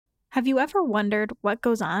Have you ever wondered what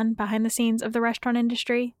goes on behind the scenes of the restaurant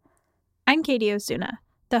industry? I'm Katie Osuna,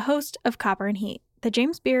 the host of Copper and Heat, the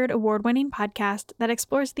James Beard award-winning podcast that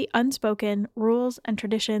explores the unspoken rules and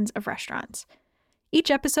traditions of restaurants. Each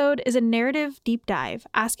episode is a narrative deep dive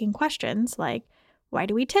asking questions like, why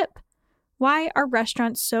do we tip? Why are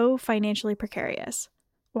restaurants so financially precarious?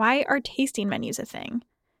 Why are tasting menus a thing?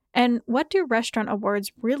 And what do restaurant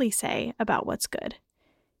awards really say about what's good?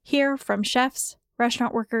 Hear from chefs,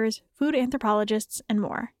 restaurant workers, food anthropologists, and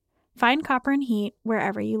more. Find Copper and Heat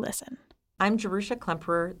wherever you listen. I'm Jerusha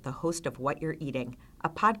Klemperer, the host of What You're Eating, a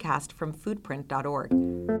podcast from foodprint.org.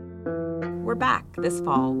 We're back this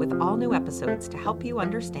fall with all new episodes to help you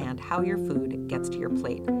understand how your food gets to your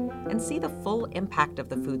plate and see the full impact of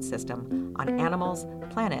the food system on animals,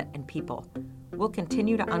 planet, and people. We'll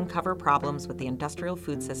continue to uncover problems with the industrial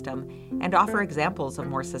food system and offer examples of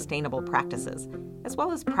more sustainable practices, as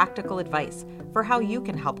well as practical advice for how you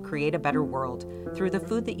can help create a better world through the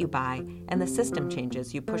food that you buy and the system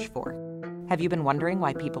changes you push for. Have you been wondering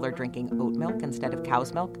why people are drinking oat milk instead of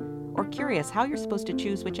cow's milk? Or curious how you're supposed to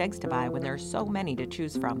choose which eggs to buy when there are so many to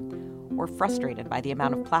choose from? Or frustrated by the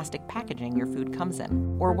amount of plastic packaging your food comes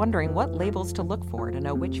in? Or wondering what labels to look for to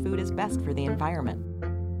know which food is best for the environment?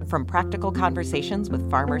 From practical conversations with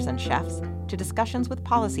farmers and chefs to discussions with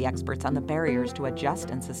policy experts on the barriers to a just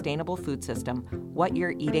and sustainable food system, What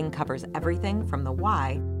You're Eating covers everything from the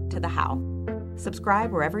why to the how.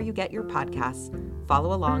 Subscribe wherever you get your podcasts.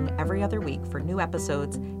 Follow along every other week for new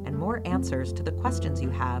episodes and more answers to the questions you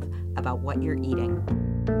have about what you're eating.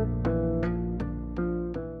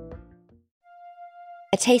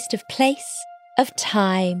 A taste of place, of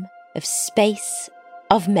time, of space,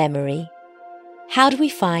 of memory. How do we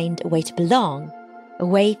find a way to belong, a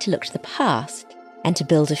way to look to the past, and to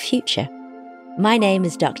build a future? My name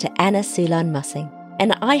is Dr. Anna Sulan-Mussing,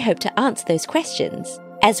 and I hope to answer those questions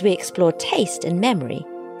as we explore taste and memory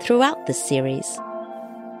throughout this series.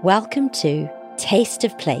 Welcome to Taste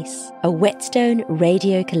of Place, a Whetstone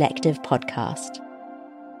Radio Collective podcast.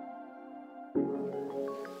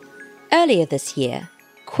 Earlier this year,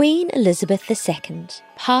 Queen Elizabeth II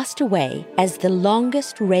passed away as the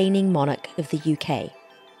longest reigning monarch of the UK.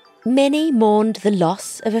 Many mourned the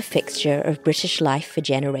loss of a fixture of British life for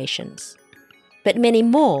generations, but many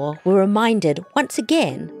more were reminded once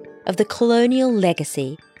again of the colonial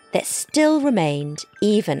legacy that still remained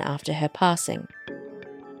even after her passing.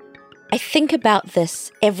 I think about this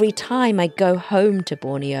every time I go home to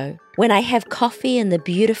Borneo, when I have coffee in the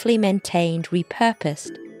beautifully maintained,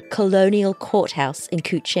 repurposed colonial courthouse in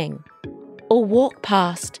Kuching, or walk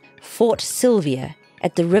past Fort Sylvia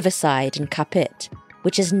at the riverside in Kapit,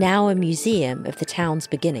 which is now a museum of the town's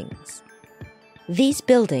beginnings. These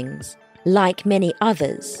buildings, like many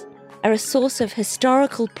others, are a source of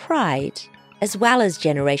historical pride as well as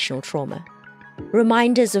generational trauma,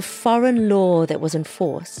 reminders of foreign law that was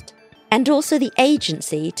enforced, and also the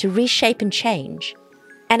agency to reshape and change,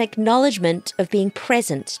 an acknowledgement of being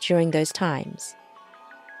present during those times.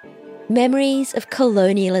 Memories of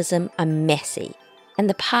colonialism are messy, and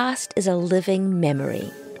the past is a living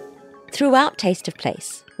memory. Throughout Taste of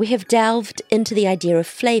Place, we have delved into the idea of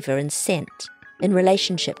flavour and scent in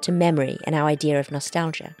relationship to memory and our idea of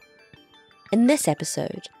nostalgia. In this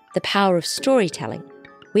episode, The Power of Storytelling,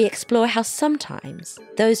 we explore how sometimes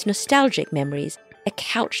those nostalgic memories are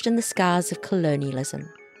couched in the scars of colonialism,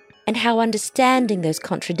 and how understanding those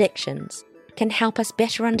contradictions can help us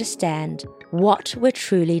better understand what we're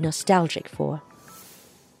truly nostalgic for.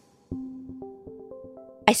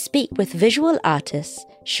 I speak with visual artist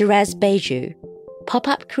Shiraz Bayjoo,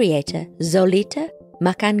 pop-up creator Zolitha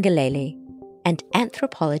Magengelele, and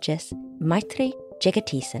anthropologist Mythri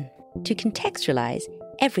Jegathesan to contextualize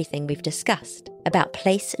everything we've discussed about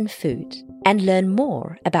place and food, and learn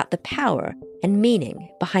more about the power and meaning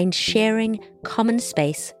behind sharing common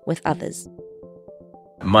space with others.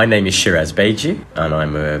 My name is Shiraz Bayjoo, and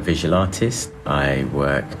I'm a visual artist. I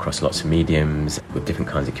work across lots of mediums with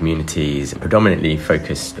different kinds of communities, predominantly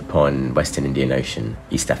focused upon Western Indian Ocean,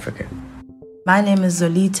 East Africa. My name is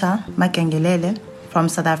Zolitha Magengelele from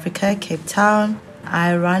South Africa, Cape Town.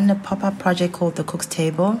 I run a pop-up project called The Cook's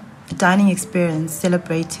Table, a dining experience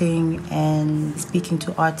celebrating and speaking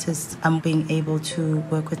to artists and being able to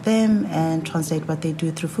work with them and translate what they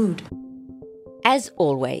do through food. As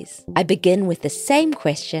always, I begin with the same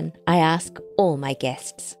question I ask all my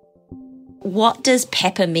guests. What does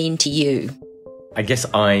pepper mean to you? I guess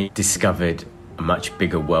I discovered a much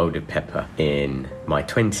bigger world of pepper in my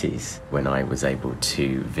 20s when I was able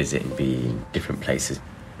to visit and be in different places.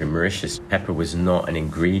 In Mauritius, pepper was not an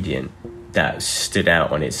ingredient that stood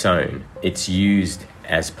out on its own. It's used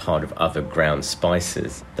as part of other ground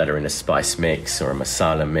spices that are in a spice mix or a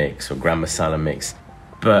masala mix or gram masala mix.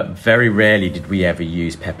 But very rarely did we ever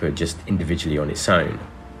use pepper just individually on its own.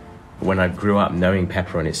 When I grew up knowing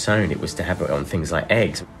pepper on its own, it was to have it on things like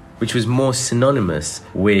eggs, which was more synonymous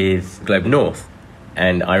with Globe North.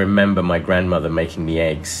 And I remember my grandmother making me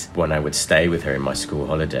eggs when I would stay with her in my school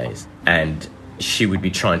holidays. And she would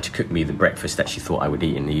be trying to cook me the breakfast that she thought I would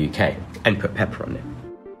eat in the UK and put pepper on it.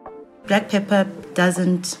 Black pepper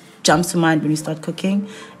doesn't jump to mind when you start cooking,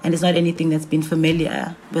 and it's not anything that's been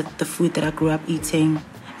familiar with the food that I grew up eating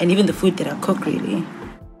and even the food that I cook, really.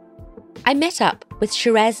 I met up with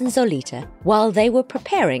Shiraz and Zolitha while they were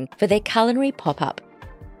preparing for their culinary pop-up.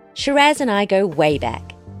 Shiraz and I go way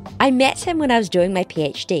back. I met him when I was doing my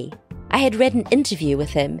PhD. I had read an interview with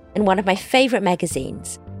him in one of my favourite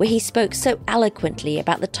magazines, where he spoke so eloquently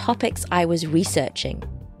about the topics I was researching,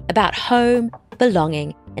 about home,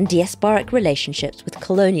 belonging, and diasporic relationships with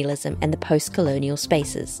colonialism and the post-colonial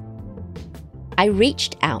spaces. I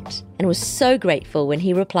reached out and was so grateful when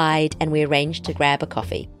he replied and we arranged to grab a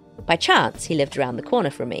coffee. By chance, he lived around the corner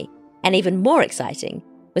from me, and even more exciting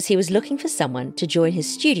was he was looking for someone to join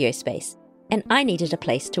his studio space, and I needed a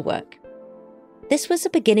place to work. This was the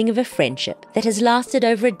beginning of a friendship that has lasted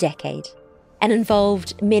over a decade and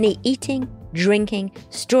involved many eating, drinking,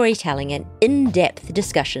 storytelling, and in-depth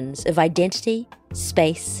discussions of identity,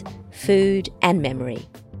 space, food, and memory.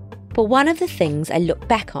 But one of the things I look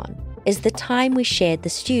back on is the time we shared the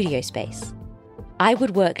studio space. I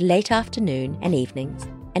would work late afternoon and evenings,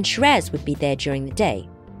 and Shiraz would be there during the day.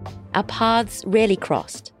 Our paths rarely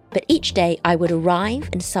crossed, but each day I would arrive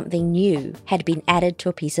and something new had been added to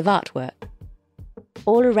a piece of artwork.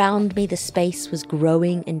 All around me, the space was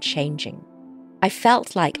growing and changing. I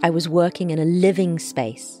felt like I was working in a living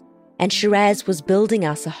space, and Shiraz was building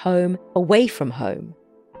us a home away from home.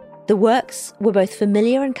 The works were both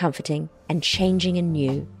familiar and comforting, and changing and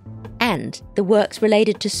new. And the works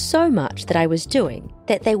related to so much that I was doing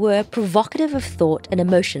that they were provocative of thought and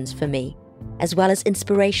emotions for me, as well as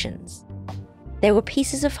inspirations. There were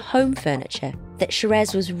pieces of home furniture that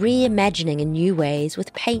Shiraz was reimagining in new ways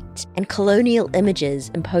with paint and colonial images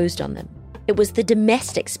imposed on them. It was the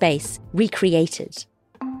domestic space recreated.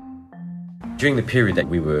 During the period that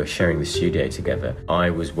we were sharing the studio together, I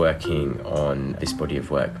was working on this body of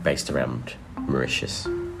work based around Mauritius,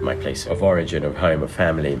 my place of origin, of home, of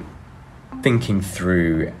family, thinking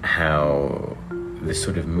through how the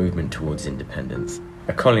sort of movement towards independence,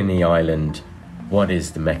 a colony island, what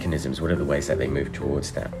is the mechanisms, what are the ways that they move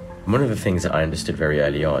towards that? One of the things that I understood very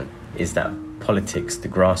early on is that politics, the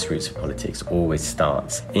grassroots of politics, always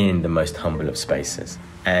starts in the most humble of spaces,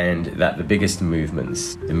 and that the biggest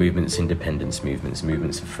movements, the movements, independence movements,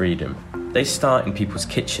 movements of freedom, they start in people's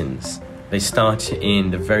kitchens. They start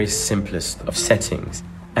in the very simplest of settings.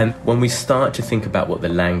 And when we start to think about what the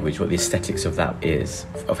language, what the aesthetics of that is,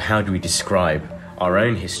 of how do we describe our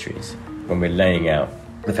own histories, when we're laying out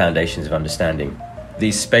the foundations of understanding,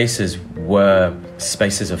 these spaces were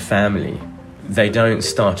spaces of family. They don't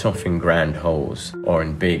start off in grand halls or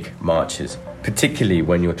in big marches, particularly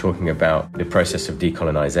when you're talking about the process of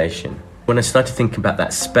decolonisation. When I start to think about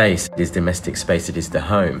that space, it is domestic space, it is the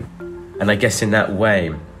home. And I guess in that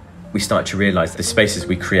way, we start to realise the spaces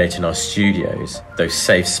we create in our studios, those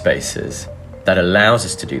safe spaces, that allows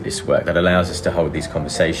us to do this work, that allows us to hold these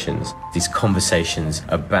conversations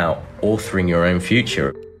about authoring your own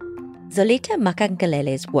future. Zolitha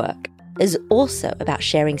Magengelele's work is also about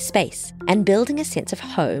sharing space and building a sense of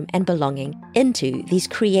home and belonging into these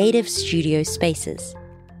creative studio spaces.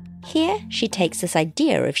 Here, she takes this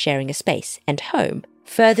idea of sharing a space and home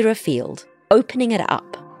further afield, opening it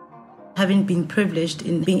up. Having been privileged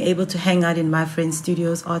in being able to hang out in my friends'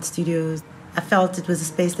 studios, art studios, I felt it was a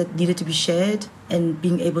space that needed to be shared, and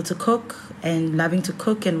being able to cook and loving to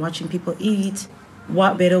cook and watching people eat.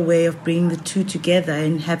 What better way of bringing the two together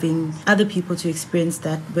and having other people to experience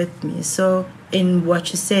that with me? So in what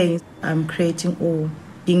you're saying, I'm creating or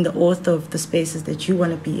being the author of the spaces that you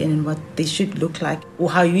want to be in and what they should look like,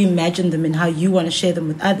 or how you imagine them and how you want to share them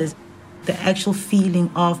with others. The actual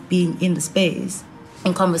feeling of being in the space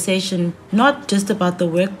and conversation, not just about the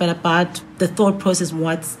work, but about the thought process,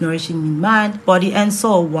 what's nourishing in mind, body and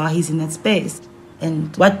soul while he's in that space.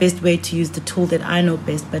 And what best way to use the tool that I know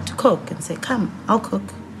best but to cook and say, come, I'll cook.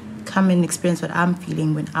 Come and experience what I'm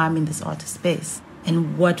feeling when I'm in this artist space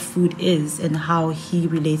and what food is and how he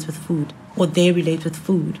relates with food or they relate with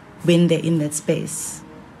food when they're in that space.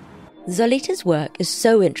 Zolitha's work is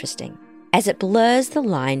so interesting as it blurs the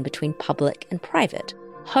line between public and private,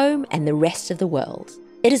 home and the rest of the world.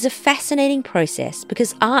 It is a fascinating process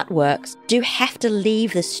because artworks do have to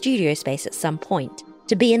leave the studio space at some point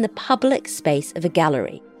to be in the public space of a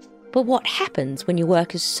gallery. But what happens when your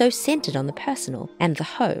work is so centred on the personal and the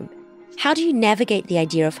home? How do you navigate the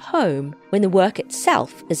idea of home when the work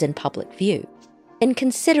itself is in public view? In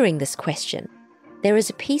considering this question, there is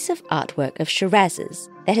a piece of artwork of Shiraz's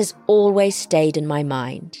that has always stayed in my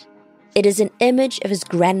mind. It is an image of his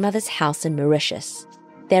grandmother's house in Mauritius.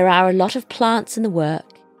 There are a lot of plants in the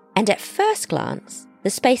work, and at first glance, the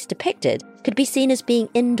space depicted could be seen as being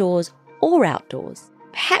indoors or outdoors,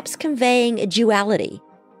 perhaps conveying a duality.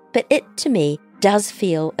 But it, to me, does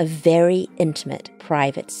feel a very intimate,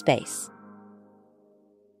 private space.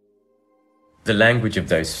 The language of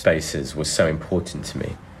those spaces was so important to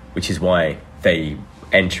me, which is why they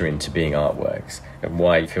enter into being artworks and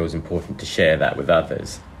why it feels important to share that with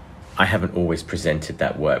others. I haven't always presented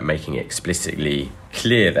that work, making it explicitly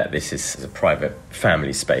clear that this is a private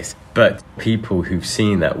family space. But people who've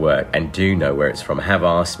seen that work and do know where it's from have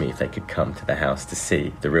asked me if they could come to the house to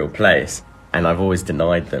see the real place. And I've always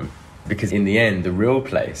denied them, because in the end, the real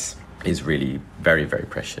place is really very, very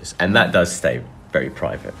precious. And that does stay very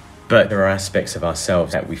private. But there are aspects of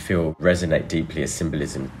ourselves that we feel resonate deeply as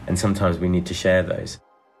symbolism. And sometimes we need to share those.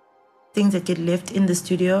 Things that get left in the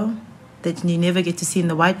studio that you never get to see in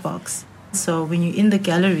the white box. So when you're in the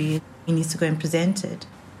gallery, he needs to go and present it.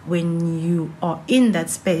 When you are in that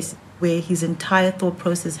space where his entire thought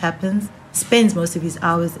process happens, spends most of his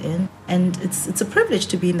hours in, and it's a privilege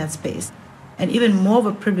to be in that space. And even more of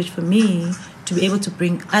a privilege for me to be able to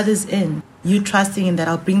bring others in. You trusting in that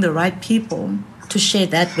I'll bring the right people to share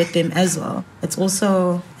that with them as well. It's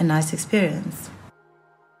also a nice experience.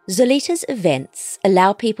 Zolitha's events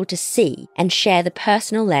allow people to see and share the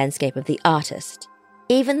personal landscape of the artist,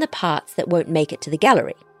 even the parts that won't make it to the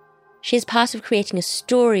gallery. She is part of creating a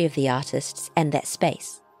story of the artists and that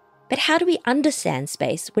space. But how do we understand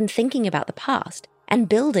space when thinking about the past and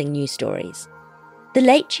building new stories? The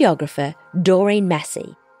late geographer Doreen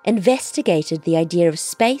Massey investigated the idea of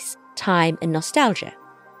space, time, and nostalgia.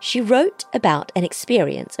 She wrote about an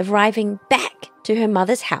experience of arriving back to her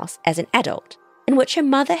mother's house as an adult, in which her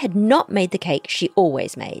mother had not made the cake she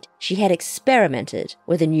always made. She had experimented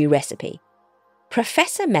with a new recipe.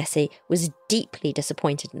 Professor Massey was deeply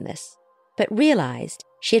disappointed in this, but realised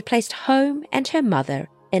she had placed home and her mother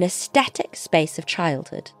in a static space of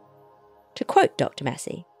childhood. To quote Dr.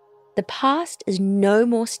 Massey, "The past is no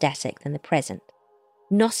more static than the present.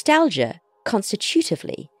 Nostalgia,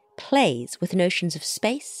 constitutively, plays with notions of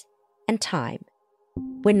space and time.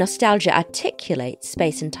 When nostalgia articulates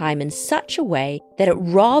space and time in such a way that it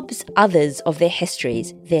robs others of their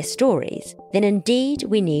histories, their stories, then indeed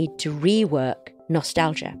we need to rework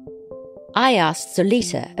nostalgia." I asked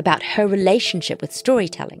Zolitha about her relationship with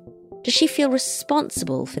storytelling. Does she feel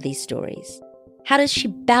responsible for these stories? How does she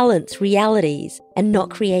balance realities and not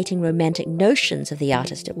creating romantic notions of the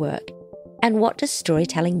artist at work? And what does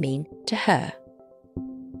storytelling mean to her?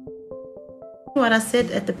 What I said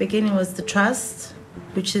at the beginning was the trust,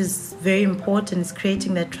 which is very important. It's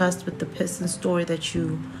creating that trust with the person's story that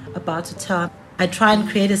you're about to tell. I try and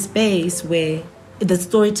create a space where the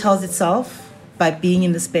story tells itself by being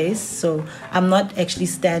in the space. So I'm not actually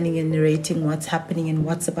standing and narrating what's happening and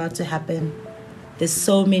what's about to happen. There's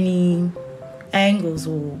so many angles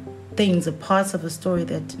or things or parts of a story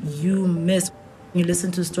that you miss. You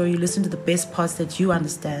listen to a story, you listen to the best parts that you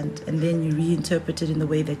understand, and then you reinterpret it in the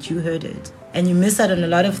way that you heard it. And you miss out on a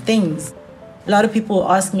lot of things. A lot of people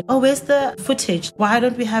ask me, where's the footage? Why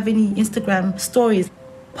don't we have any Instagram stories?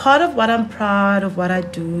 Part of what I'm proud of what I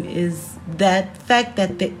do is that fact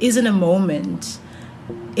that there isn't a moment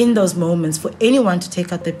in those moments for anyone to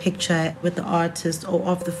take out their picture with the artist or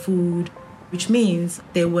of the food, which means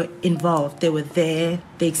they were involved, they were there,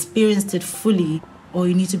 they experienced it fully. Or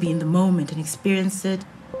you need to be in the moment and experience it.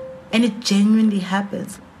 And it genuinely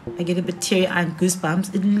happens. I get a bit teary-eyed and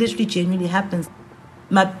goosebumps. It literally genuinely happens.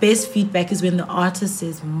 My best feedback is when the artist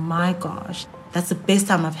says, my gosh, that's the best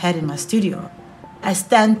time I've had in my studio. I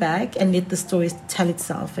stand back and let the story tell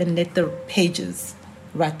itself and let the pages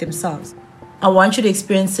write themselves. I want you to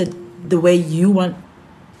experience it the way you want.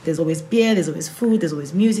 There's always beer, there's always food, there's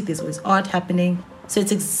always music, there's always art happening. So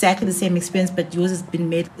it's exactly the same experience, but yours has been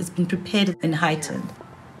made, it's been prepared and heightened.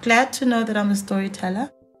 Glad to know that I'm a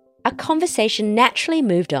storyteller. Our conversation naturally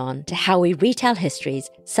moved on to how we retell histories,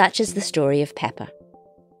 such as the story of Pepper.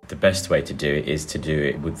 The best way to do it is to do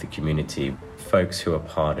it with the community, folks who are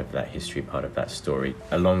part of that history, part of that story,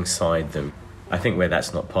 alongside them. I think where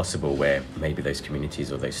that's not possible, where maybe those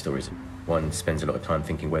communities or those stories, one spends a lot of time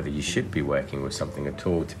thinking whether you should be working with something at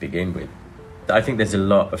all to begin with. I think there's a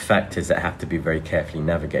lot of factors that have to be very carefully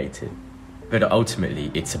navigated. But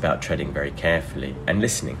ultimately, it's about treading very carefully and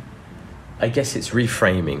listening. I guess it's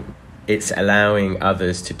reframing. It's allowing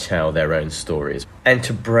others to tell their own stories and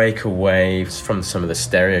to break away from some of the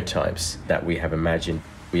stereotypes that we have imagined.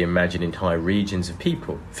 We imagine entire regions of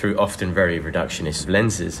people through often very reductionist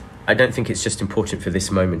lenses. I don't think it's just important for this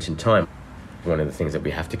moment in time. One of the things that we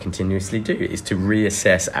have to continuously do is to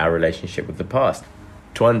reassess our relationship with the past,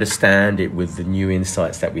 to understand it with the new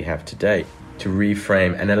insights that we have today, to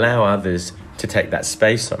reframe and allow others to take that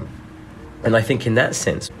space on. And I think in that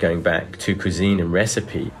sense, going back to cuisine and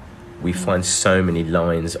recipe, we find so many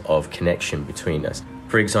lines of connection between us.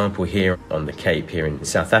 For example, here on the Cape, here in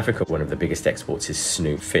South Africa, one of the biggest exports is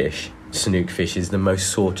snook fish. Snook fish is the most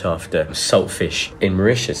sought after salt fish in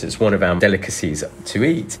Mauritius. It's one of our delicacies to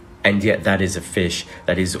eat. And yet that is a fish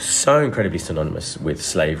that is so incredibly synonymous with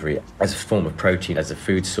slavery as a form of protein, as a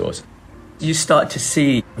food source. You start to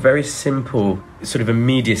see very simple sort of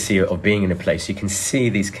immediacy of being in a place. You can see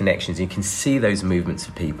these connections, you can see those movements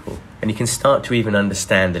of people, and you can start to even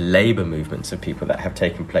understand the labour movements of people that have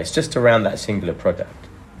taken place just around that singular product.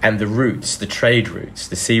 And the routes, the trade routes,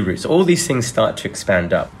 the sea routes, all these things start to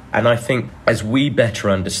expand up. And I think as we better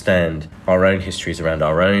understand our own histories around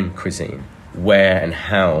our own cuisine, where and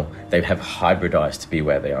how they have hybridized to be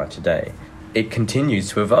where they are today, it continues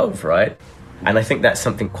to evolve, right? And I think that's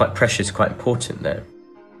something quite precious, quite important there.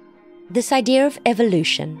 This idea of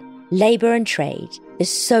evolution, labour and trade is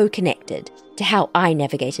so connected to how I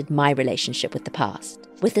navigated my relationship with the past,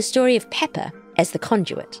 with the story of pepper as the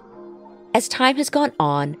conduit. As time has gone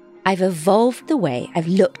on, I've evolved the way I've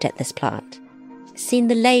looked at this plant, seen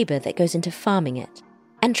the labour that goes into farming it,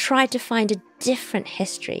 and tried to find a different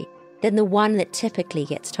history than the one that typically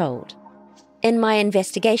gets told. In my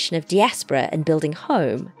investigation of diaspora and building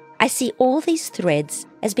home, I see all these threads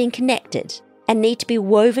as being connected and need to be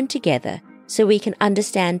woven together so we can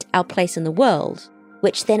understand our place in the world,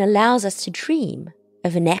 which then allows us to dream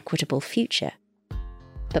of an equitable future.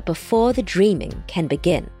 But before the dreaming can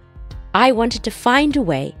begin, I wanted to find a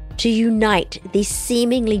way to unite these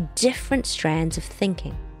seemingly different strands of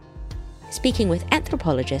thinking. Speaking with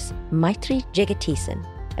anthropologist Mythri Jegathesan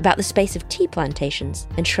about the space of tea plantations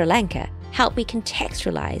in Sri Lanka helped me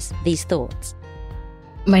contextualize these thoughts.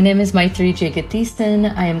 My name is Mythri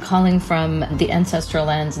Jegathesan. I am calling from the ancestral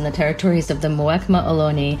lands and the territories of the Muwekma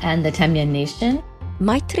Ohlone and the Tamil Nation.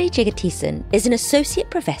 Mythri Jegathesan is an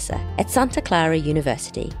associate professor at Santa Clara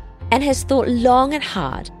University and has thought long and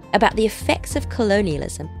hard about the effects of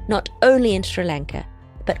colonialism not only in Sri Lanka,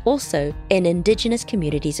 but also in indigenous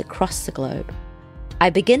communities across the globe.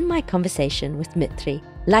 I begin my conversation with Mythri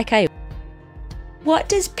like I... What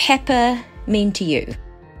does pepper mean to you?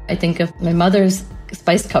 I think of my mother's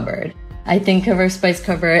spice cupboard. I think of her spice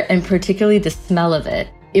cupboard and particularly the smell of it.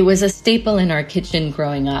 It was a staple in our kitchen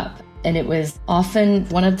growing up, and it was often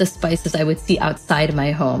one of the spices I would see outside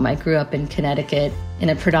my home. I grew up in Connecticut in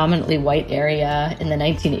a predominantly white area in the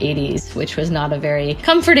 1980s, which was not a very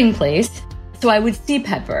comforting place. So I would see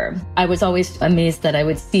pepper. I was always amazed that I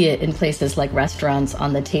would see it in places like restaurants,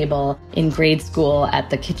 on the table, in grade school,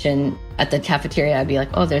 at the kitchen, at the cafeteria. I'd be like,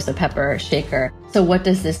 oh, there's a pepper shaker. So what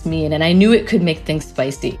does this mean? And I knew it could make things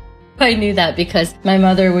spicy. I knew that because my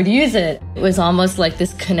mother would use it. It was almost like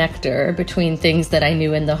this connector between things that I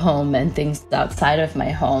knew in the home and things outside of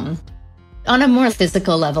my home. On a more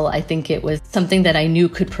physical level, I think it was something that I knew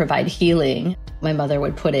could provide healing. My mother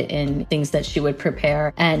would put it in things that she would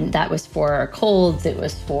prepare, and that was for colds, it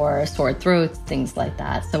was for sore throats, things like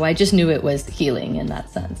that. So I just knew it was healing in that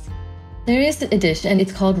sense. There is a dish, and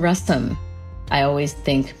it's called rasam. I always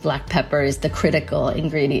think black pepper is the critical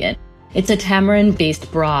ingredient. It's a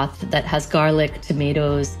tamarind-based broth that has garlic,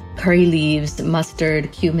 tomatoes, curry leaves,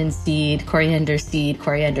 mustard, cumin seed, coriander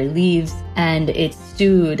leaves, and it's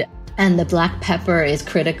stewed. And the black pepper is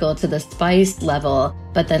critical to the spice level,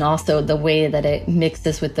 but then also the way that it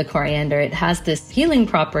mixes with the coriander. It has this healing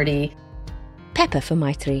property. Pepper for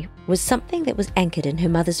Mythri was something that was anchored in her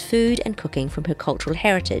mother's food and cooking from her cultural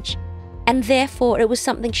heritage, and therefore it was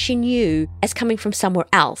something she knew as coming from somewhere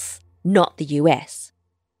else, not the US.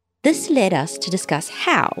 This led us to discuss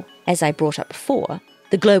how, as I brought up before,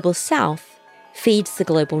 the global South feeds the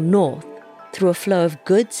global North through a flow of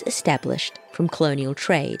goods established from colonial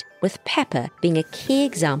trade, with pepper being a key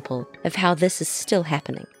example of how this is still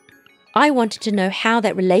happening. I wanted to know how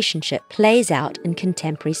that relationship plays out in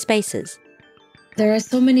contemporary spaces. There are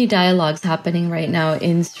so many dialogues happening right now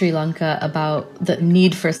in Sri Lanka about the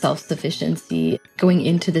need for self-sufficiency, going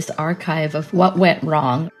into this archive of what went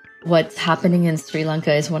wrong. What's happening in Sri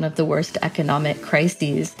Lanka is one of the worst economic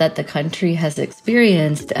crises that the country has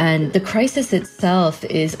experienced. And the crisis itself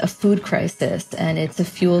is a food crisis and it's a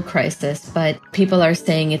fuel crisis. But people are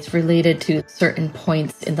saying it's related to certain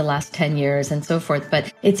points in the last 10 years and so forth.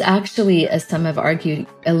 But it's actually, as some have argued,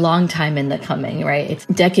 a long time in the coming, right? It's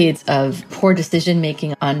decades of poor decision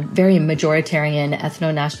making on very majoritarian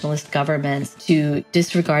ethno-nationalist governments to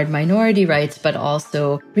disregard minority rights, but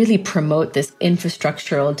also really promote this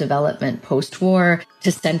infrastructural development post-war,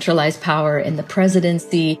 to centralize power in the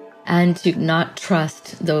presidency, and to not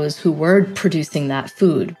trust those who were producing that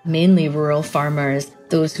food, mainly rural farmers,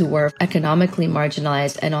 those who were economically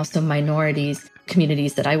marginalized, and also minorities,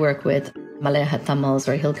 communities that I work with, Malayaha Tamils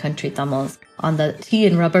or Hill Country Tamils, on the tea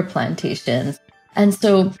and rubber plantations. And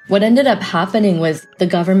so what ended up happening was the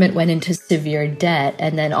government went into severe debt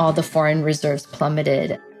and then all the foreign reserves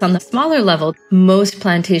plummeted. On the smaller level, most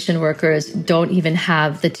plantation workers don't even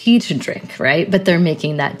have the tea to drink, right? But they're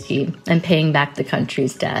making that tea and paying back the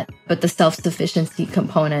country's debt. But the self-sufficiency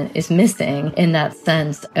component is missing in that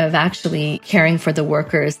sense of actually caring for the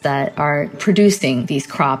workers that are producing these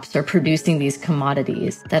crops or producing these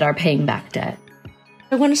commodities that are paying back debt.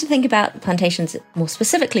 I wanted to think about plantations more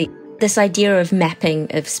specifically. This idea of mapping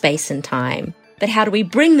of space and time. But how do we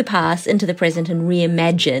bring the past into the present and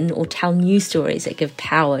reimagine or tell new stories that give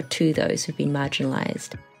power to those who've been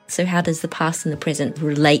marginalized? So how does the past and the present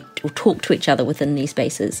relate or talk to each other within these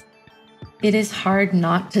spaces? It is hard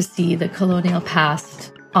not to see the colonial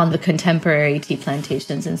past on the contemporary tea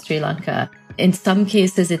plantations in Sri Lanka. In some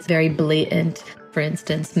cases, it's very blatant. For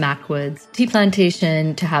instance, Macwood's tea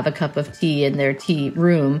plantation, to have a cup of tea in their tea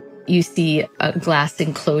room, you see a glass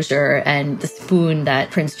enclosure and the spoon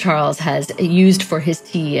that Prince Charles has used for his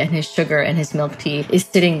tea and his sugar and his milk tea is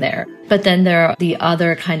sitting there. But then there are the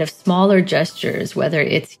other kind of smaller gestures, whether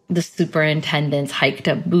it's the superintendent's hiked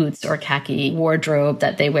up boots or khaki wardrobe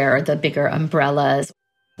that they wear, or the bigger umbrellas.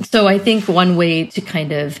 So I think one way to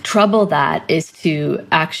kind of trouble that is to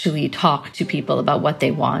actually talk to people about what they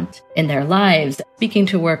want in their lives, speaking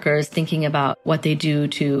to workers, thinking about what they do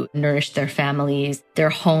to nourish their families, their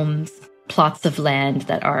homes, plots of land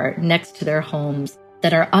that are next to their homes,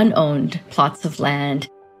 that are unowned plots of land.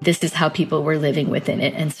 This is how people were living within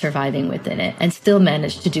it and surviving within it and still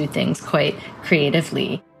managed to do things quite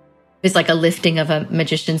creatively. It's like a lifting of a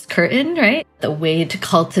magician's curtain, right? The way to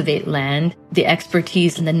cultivate land, the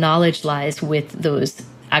expertise and the knowledge lies with those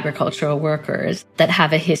agricultural workers that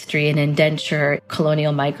have a history in indenture,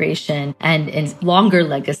 colonial migration, and in longer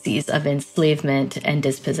legacies of enslavement and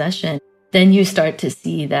dispossession. Then you start to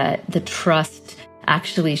see that the trust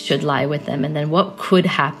actually should lie with them. And then what could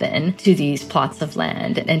happen to these plots of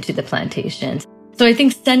land and to the plantations? So I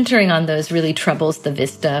think centering on those really troubles the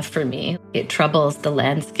vista for me. It troubles the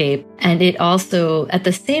landscape. And it also, at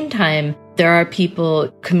the same time, there are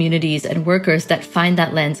people, communities, and workers that find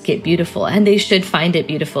that landscape beautiful. And they should find it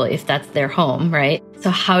beautiful if that's their home, right?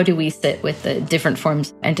 So how do we sit with the different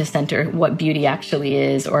forms and to center what beauty actually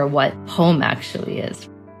is or what home actually is?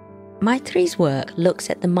 Mythri's work looks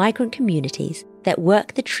at the migrant communities that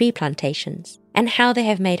work the tree plantations and how they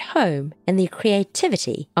have made home and the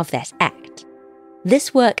creativity of that act.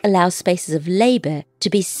 This work allows spaces of labour to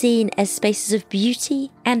be seen as spaces of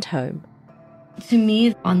beauty and home. To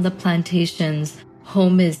me, on the plantations,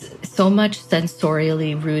 home is so much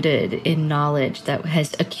sensorially rooted in knowledge that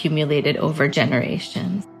has accumulated over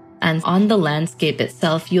generations. And on the landscape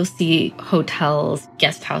itself, you'll see hotels,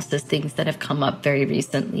 guest houses, things that have come up very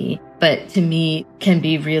recently. But to me, can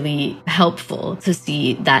be really helpful to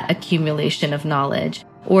see that accumulation of knowledge,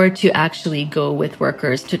 or to actually go with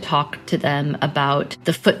workers to talk to them about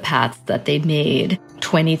the footpaths that they made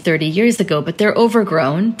 20, 30 years ago, but they're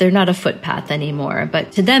overgrown. They're not a footpath anymore,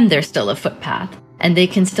 but to them, they're still a footpath. And they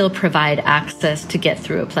can still provide access to get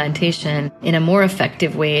through a plantation in a more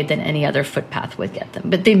effective way than any other footpath would get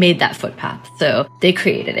them. But they made that footpath, so they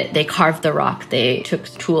created it. They carved the rock, they took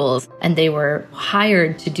tools, and they were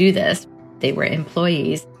hired to do this. They were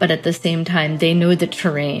employees, but at the same time, they know the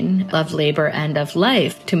terrain of labor and of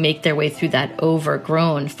life to make their way through that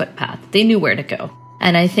overgrown footpath. They knew where to go.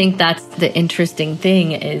 And I think that's the interesting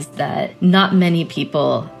thing, is that not many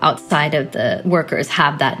people outside of the workers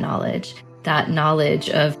have that knowledge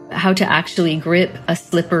of how to actually grip a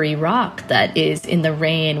slippery rock that is in the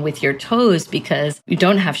rain with your toes because you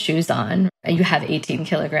don't have shoes on. You have 18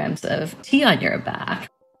 kilograms of tea on your back.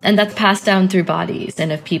 And that's passed down through bodies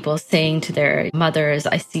and of people saying to their mothers,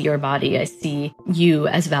 I see your body, I see you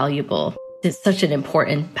as valuable. It's such an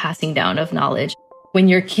important passing down of knowledge. When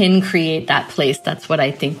your kin create that place, that's what I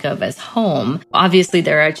think of as home. Obviously,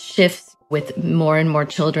 there are shifts with more and more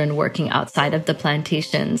children working outside of the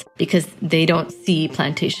plantations because they don't see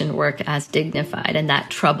plantation work as dignified. And that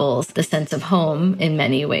troubles the sense of home in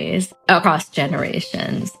many ways across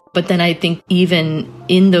generations. But then I think even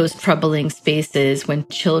in those troubling spaces, when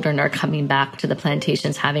children are coming back to the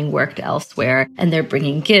plantations having worked elsewhere, and they're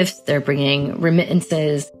bringing gifts, they're bringing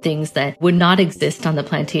remittances, things that would not exist on the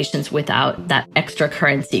plantations without that extra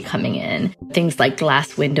currency coming in. Things like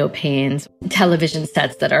glass window panes, television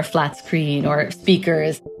sets that are flat screen or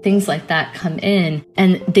speakers, things like that come in,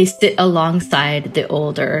 and they sit alongside the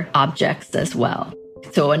older objects as well.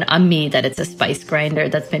 So an ummi, that it's a spice grinder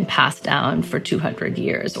that's been passed down for 200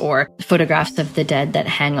 years, or photographs of the dead that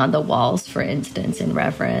hang on the walls, for instance, in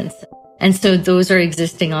reverence. And so those are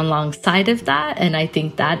existing alongside of that, and I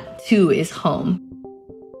think that too is home.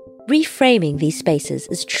 Reframing these spaces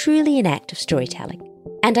is truly an act of storytelling.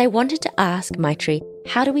 And I wanted to ask Mythri,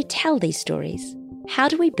 how do we tell these stories? How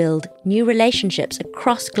do we build new relationships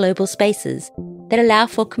across global spaces that allow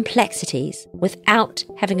for complexities without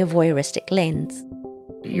having a voyeuristic lens?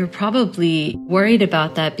 You're probably worried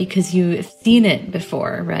about that because you've seen it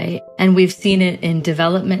before, right? And we've seen it in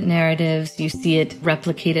development narratives. You see it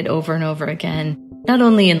replicated over and over again, not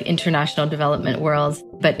only in international development worlds,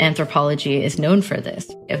 but anthropology is known for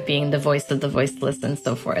this, of being the voice of the voiceless and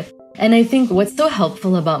so forth. And I think what's so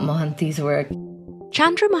helpful about Mohanty's work.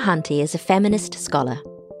 Chandra Mohanty is a feminist scholar.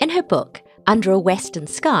 In her book, Under a Western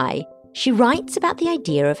Sky, she writes about the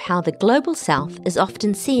idea of how the global south is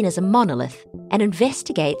often seen as a monolith and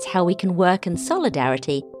investigates how we can work in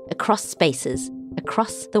solidarity across spaces,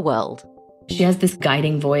 across the world. She has this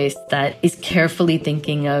guiding voice that is carefully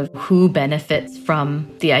thinking of who benefits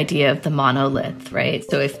from the idea of the monolith, right?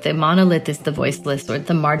 So if the monolith is the voiceless or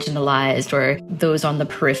the marginalized or those on the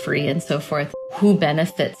periphery and so forth, who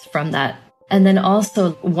benefits from that? And then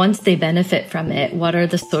also, once they benefit from it, what are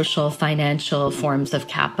the social, financial forms of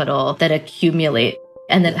capital that accumulate?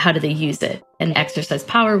 And then how do they use it and exercise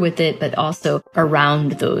power with it, but also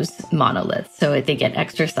around those monoliths? So they get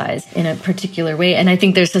exercised in a particular way. And I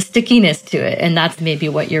think there's a stickiness to it. And that's maybe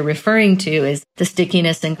what you're referring to is the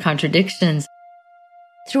stickiness and contradictions.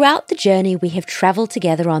 Throughout the journey we have traveled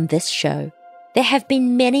together on this show, there have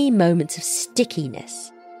been many moments of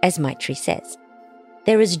stickiness, as Mythri says.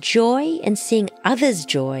 There is joy in seeing others'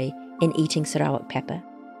 joy in eating Sarawak pepper,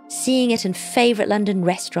 seeing it in favourite London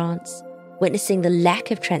restaurants, witnessing the lack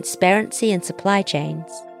of transparency in supply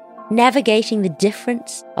chains, navigating the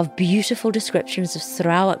difference of beautiful descriptions of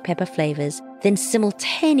Sarawak pepper flavours, then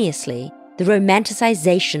simultaneously the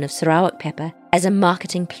romanticisation of Sarawak pepper as a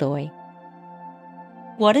marketing ploy.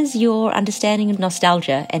 What is your understanding of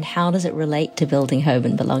nostalgia and how does it relate to building home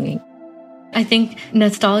and belonging? I think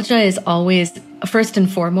nostalgia is always, first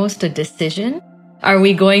and foremost, a decision. Are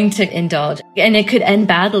we going to indulge? And it could end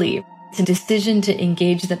badly. It's a decision to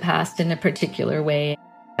engage the past in a particular way.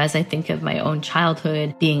 As I think of my own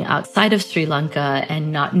childhood, being outside of Sri Lanka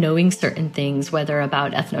and not knowing certain things, whether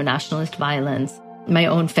about ethno-nationalist violence, my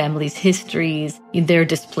own family's histories, their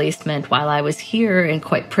displacement while I was here and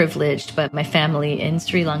quite privileged, but my family in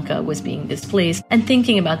Sri Lanka was being displaced, and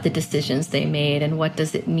thinking about the decisions they made and what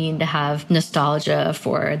does it mean to have nostalgia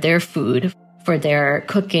for their food, for their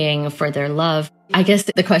cooking, for their love. I guess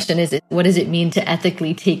the question is, what does it mean to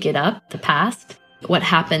ethically take it up, the past? What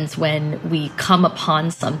happens when we come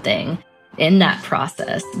upon something in that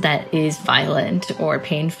process that is violent or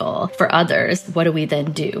painful for others? What do we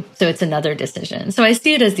then do? So it's another decision. So I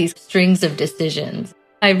see it as these strings of decisions.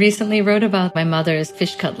 I recently wrote about my mother's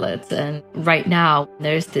fish cutlets, and right now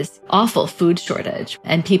there's this awful food shortage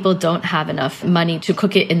and people don't have enough money to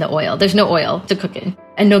cook it in the oil. There's no oil to cook in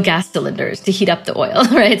and no gas cylinders to heat up the oil,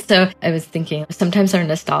 right? So I was thinking sometimes our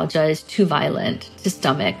nostalgia is too violent to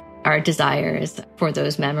stomach our desires for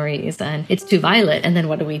those memories, and it's too violent. And then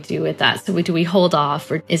what do we do with that? So do we hold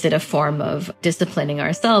off, or is it a form of disciplining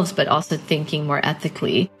ourselves, but also thinking more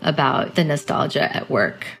ethically about the nostalgia at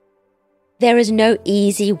work? There is no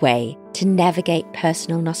easy way to navigate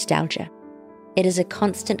personal nostalgia. It is a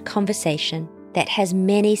constant conversation that has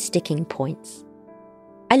many sticking points.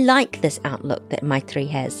 I like this outlook that Mythri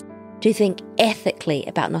has, to think ethically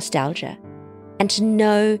about nostalgia, and to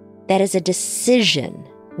know that is a decision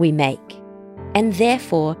we make, and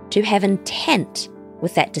therefore to have intent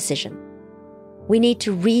with that decision. We need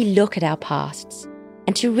to re-look at our pasts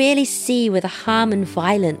and to really see where the harm and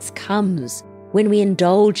violence comes when we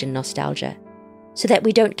indulge in nostalgia, so that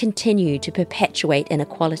we don't continue to perpetuate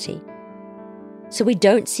inequality. So we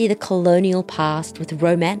don't see the colonial past with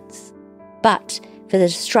romance, but for the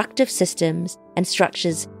destructive systems and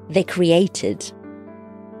structures they created.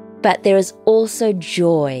 But there is also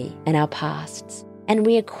joy in our pasts, and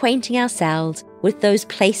reacquainting ourselves with those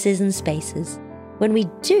places and spaces when we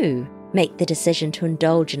do make the decision to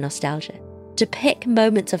indulge in nostalgia, to pick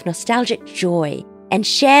moments of nostalgic joy and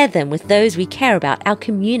share them with those we care about, our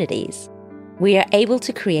communities. We are able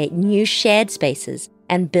to create new shared spaces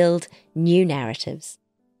and build new narratives.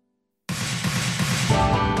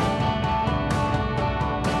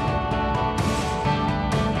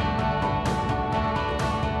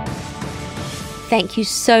 Thank you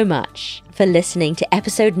so much for listening to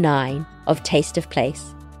episode 9 of Taste of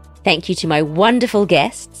Place. Thank you to my wonderful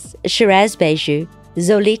guests, Shiraz Bayjoo,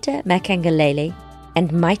 Zolitha Magengelele, and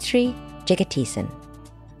Mythri Jegathesan.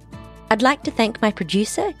 I'd like to thank my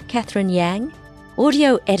producer, Catherine Yang,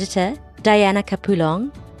 audio editor, Diana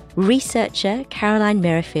Kapulong, researcher, Caroline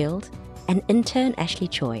Merrifield, and intern, Ashley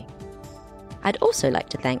Choi. I'd also like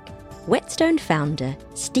to thank Whetstone founder,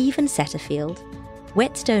 Stephen Satterfield,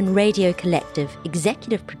 Whetstone Radio Collective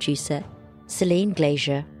executive producer, Celine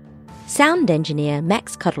Glazier, sound engineer,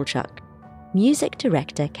 Max Cuddlechuk, music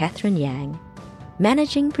director, Catherine Yang,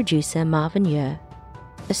 managing producer, Marvin Yer,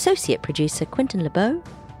 associate producer, Quentin LeBeau,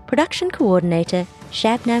 production coordinator,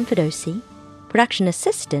 Shabnam Fidosi, production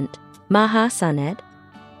assistant, Maha Saned,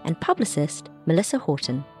 and publicist, Melissa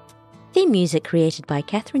Horton. Theme music created by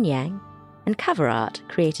Catherine Yang, and cover art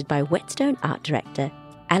created by Whetstone art director,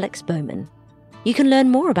 Alex Bowman. You can learn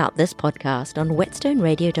more about this podcast on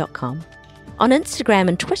whetstoneradio.com, on Instagram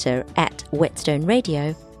and Twitter at Whetstone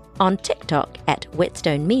Radio, on TikTok at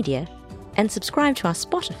Whetstone Media, and subscribe to our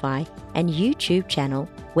Spotify and YouTube channel,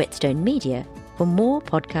 Whetstone Media, for more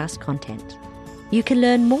podcast content. You can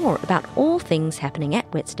learn more about all things happening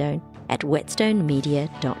at Whetstone at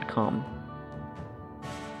whetstonemedia.com.